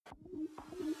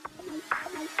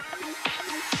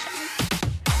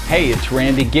Hey, it's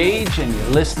Randy Gage, and you're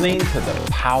listening to the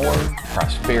Power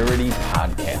Prosperity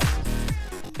Podcast.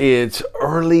 It's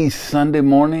early Sunday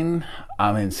morning.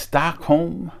 I'm in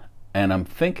Stockholm, and I'm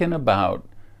thinking about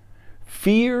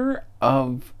fear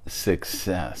of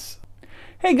success.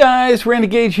 Hey guys, Randy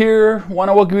Gage here. Want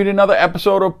to welcome you to another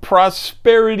episode of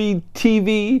Prosperity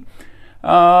TV.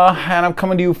 And I'm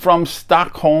coming to you from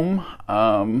Stockholm.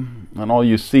 And all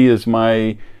you see is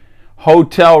my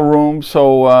hotel room.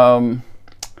 So,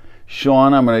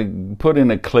 Sean, I'm going to put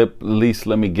in a clip. At least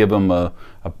let me give him a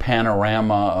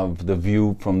panorama of the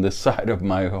view from this side of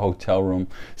my hotel room.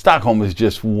 Stockholm is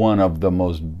just one of the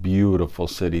most beautiful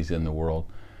cities in the world.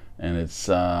 And it's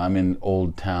I'm in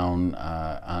Old Town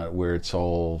where it's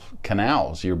all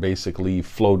canals. You're basically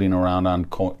floating around on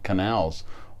canals,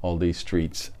 all these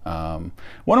streets. One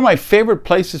of my favorite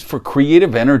places for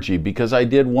creative energy, because I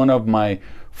did one of my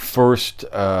first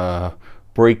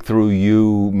Breakthrough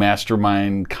You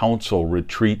Mastermind Council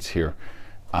retreats here.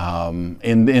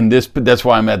 In this, that's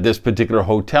why I'm at this particular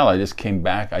hotel. I just came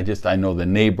back. I know the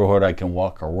neighborhood. I can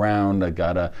walk around. I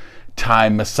got a Thai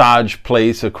massage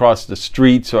place across the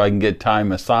street so I can get Thai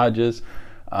massages,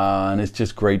 and it's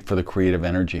just great for the creative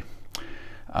energy.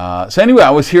 So anyway,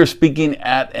 I was here speaking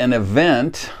at an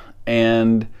event,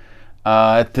 and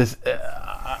at this,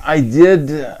 I did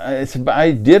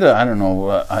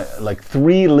like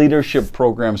 3 leadership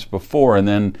programs before, and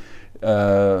then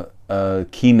a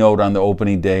keynote on the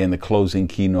opening day and the closing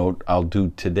keynote I'll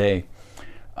do today.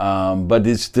 But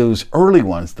it's those early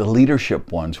ones, the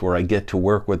leadership ones, where I get to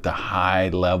work with the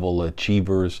high-level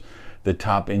achievers, the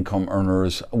top income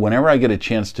earners. Whenever I get a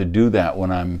chance to do that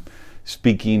when I'm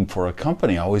speaking for a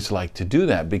company, I always like to do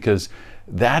that, because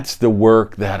that's the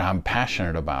work that I'm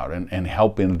passionate about, and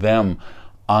helping them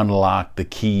unlock the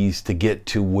keys to get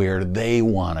to where they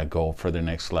want to go for the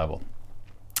next level.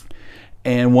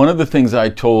 And one of the things I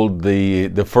told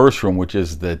the first room, which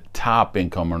is the top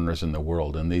income earners in the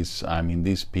world, and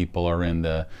these people are they're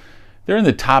in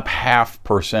the top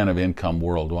 0.5% of income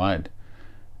worldwide,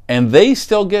 and they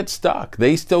still get stuck.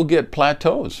 They still get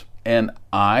plateaus, and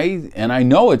I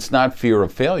know it's not fear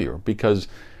of failure, because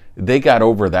they got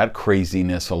over that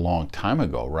craziness a long time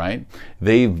ago, right?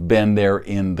 They've been there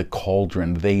in the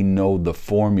cauldron. They know the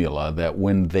formula that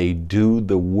when they do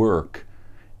the work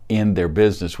in their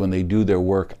business, when they do their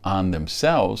work on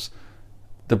themselves,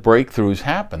 the breakthroughs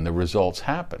happen, the results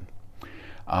happen.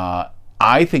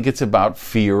 I think it's about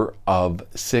fear of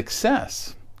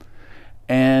success.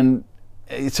 And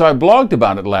so I blogged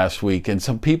about it last week, and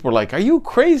some people were like, "Are you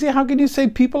crazy? How can you say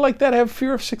people like that have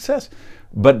fear of success?"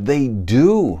 But they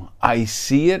do. I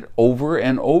see it over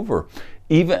and over.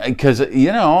 Even because,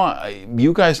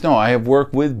 you guys know, I have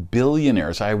worked with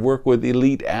billionaires. I have worked with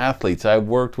elite athletes. I've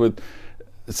worked with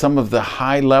some of the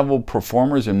high-level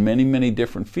performers in many, many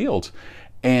different fields.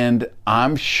 And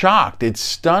I'm shocked. It's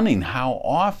stunning how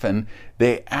often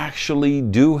they actually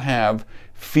do have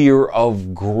fear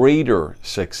of greater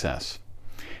success.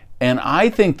 And I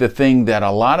think the thing that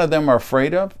a lot of them are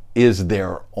afraid of is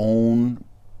their own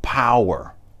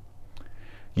power.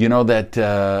 You know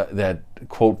that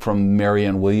quote from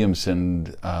Marianne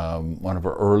Williamson, one of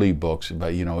her early books,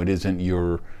 about, it isn't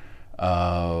your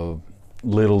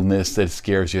littleness that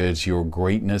scares you, it's your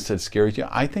greatness that scares you.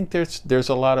 I think there's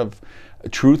a lot of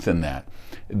truth in that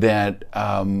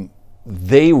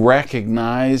they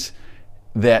recognize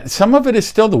that some of it is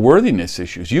still the worthiness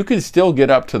issues. You can still get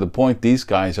up to the point these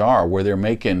guys are, where they're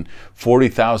making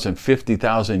 40,000,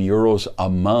 50,000 euros a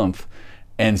month,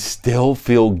 and still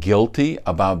feel guilty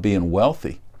about being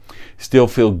wealthy. Still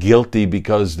feel guilty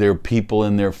because their people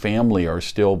in their family are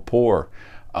still poor.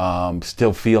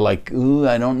 Still feel like, ooh,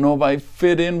 I don't know if I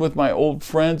fit in with my old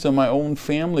friends and my own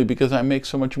family because I make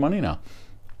so much money now.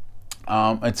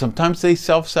 And sometimes they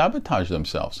self-sabotage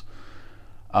themselves,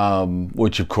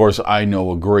 which of course I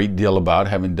know a great deal about,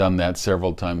 having done that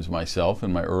several times myself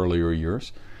in my earlier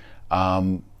years.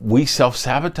 We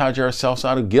self-sabotage ourselves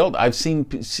out of guilt. I've seen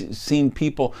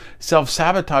people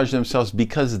self-sabotage themselves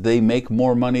because they make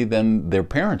more money than their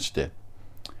parents did.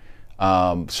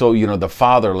 So, the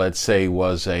father, let's say,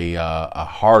 was a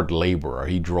hard laborer.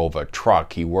 He drove a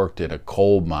truck. He worked at a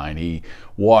coal mine. He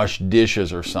washed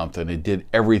dishes or something. He did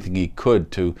everything he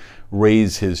could to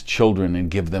raise his children and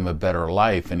give them a better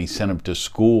life. And he sent them to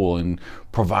school and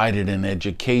provided an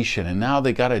education. And now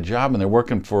they got a job and they're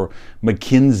working for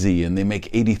McKinsey and they make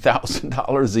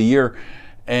 $80,000 a year.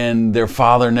 And their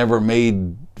father never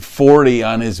made 40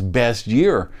 on his best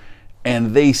year.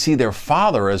 And they see their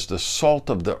father as the salt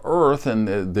of the earth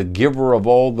and the giver of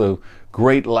all the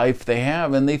great life they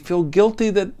have, and they feel guilty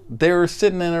that they're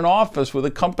sitting in an office with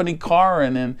a company car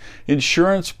and an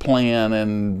insurance plan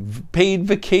and paid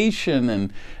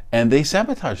vacation, and they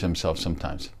sabotage themselves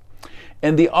sometimes.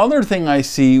 And the other thing I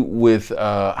see with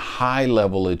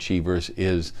high-level achievers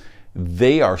is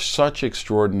they are such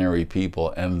extraordinary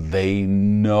people, and they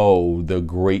know the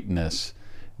greatness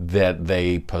that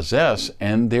they possess,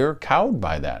 and they're cowed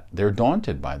by that. They're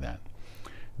daunted by that.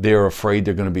 They're afraid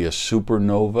they're going to be a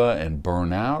supernova and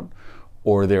burn out,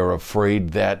 or they're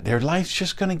afraid that their life's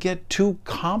just going to get too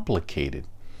complicated.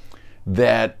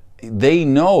 That they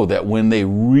know that when they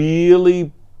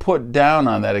really put down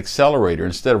on that accelerator,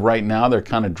 instead of right now they're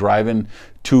kind of driving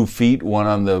 2 feet, one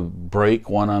on the brake,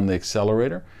 one on the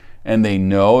accelerator, and they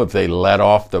know if they let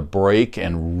off the brake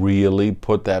and really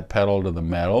put that pedal to the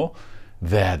metal,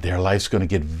 that their life's going to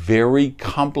get very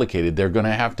complicated. They're going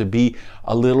to have to be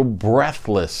a little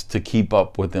breathless to keep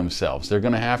up with themselves. They're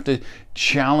going to have to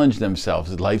challenge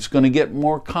themselves. Life's going to get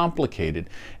more complicated.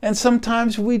 And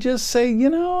sometimes we just say,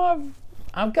 you know,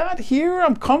 I've got here,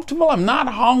 I'm comfortable, I'm not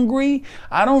hungry,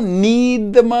 I don't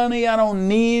need the money, I don't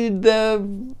need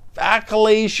the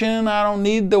accolation, I don't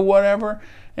need the whatever,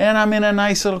 and I'm in a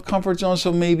nice little comfort zone,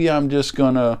 so maybe I'm just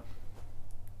going to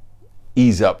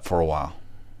ease up for a while.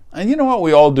 And you know what?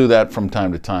 We all do that from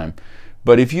time to time.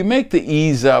 But if you make the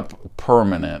ease up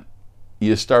permanent,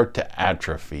 you start to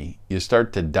atrophy. You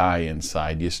start to die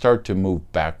inside. You start to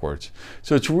move backwards.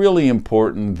 So it's really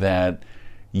important that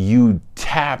you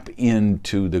tap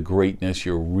into the greatness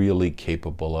you're really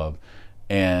capable of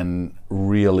and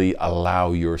really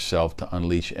allow yourself to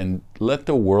unleash and let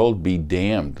the world be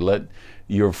damned. Let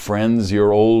your friends,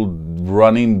 your old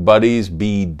running buddies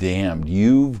be damned.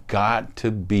 You've got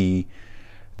to be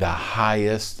the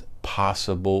highest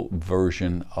possible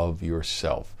version of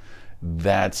yourself.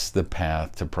 That's the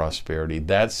path to prosperity.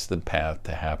 That's the path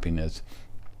to happiness.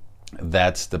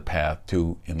 That's the path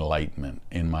to enlightenment,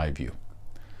 in my view.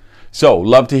 So,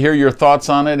 love to hear your thoughts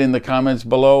on it in the comments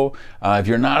below. If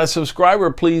you're not a subscriber,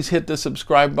 please hit the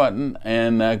subscribe button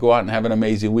and go out and have an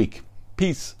amazing week.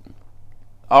 Peace.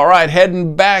 All right,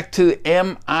 heading back to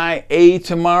MIA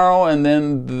tomorrow and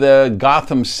then the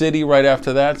Gotham City right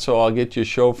after that. So I'll get you a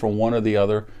show from one or the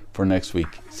other for next week.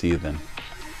 See you then.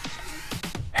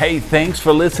 Hey, thanks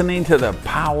for listening to the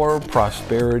Power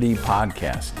Prosperity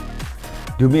Podcast.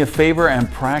 Do me a favor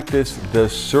and practice the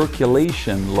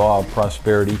circulation law of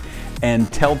prosperity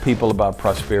and tell people about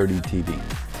Prosperity TV.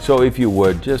 So if you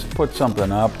would, just put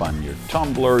something up on your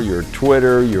Tumblr, your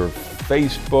Twitter, your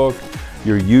Facebook,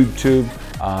 your YouTube.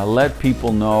 Let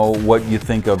people know what you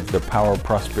think of the Power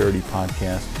Prosperity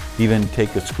Podcast. Even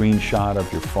take a screenshot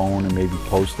of your phone and maybe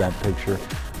post that picture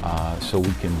so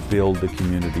we can build the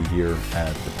community here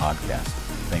at the podcast.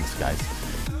 Thanks, guys.